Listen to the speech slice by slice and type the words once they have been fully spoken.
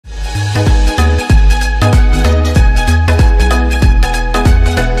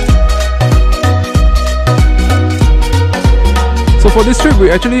for this trip, we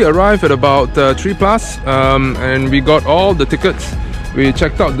actually arrived at about 3 plus, and we got all the tickets. We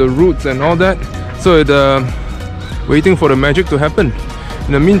checked out the routes and all that. So waiting for the magic to happen.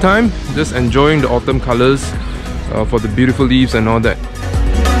 In the meantime, just enjoying the autumn colors for the beautiful leaves and all that.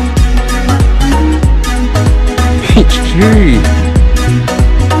 Peach tree.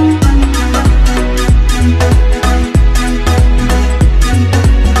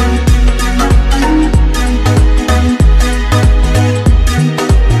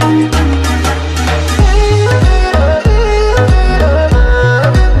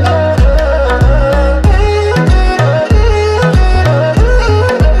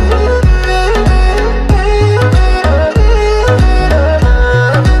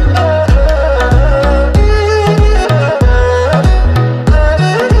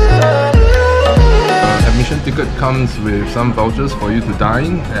 Comes with some vouchers for you to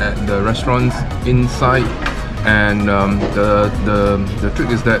dine at the restaurants inside, and the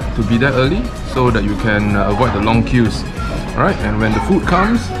trick is that to be there early so that you can avoid the long queues. Alright, and when the food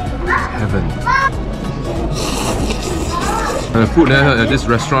comes, it's heaven. The food there at this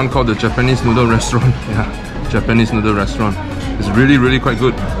restaurant called the Japanese Noodle Restaurant. Yeah, Japanese Noodle Restaurant. It's really quite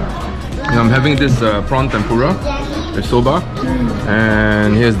good. I'm having this prawn tempura with soba,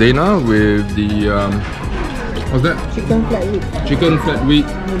 and here's Dana with the what's that? Chicken flat wheat. Chicken flat wheat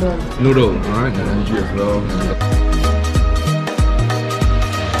noodle. Alright, and Angie as well.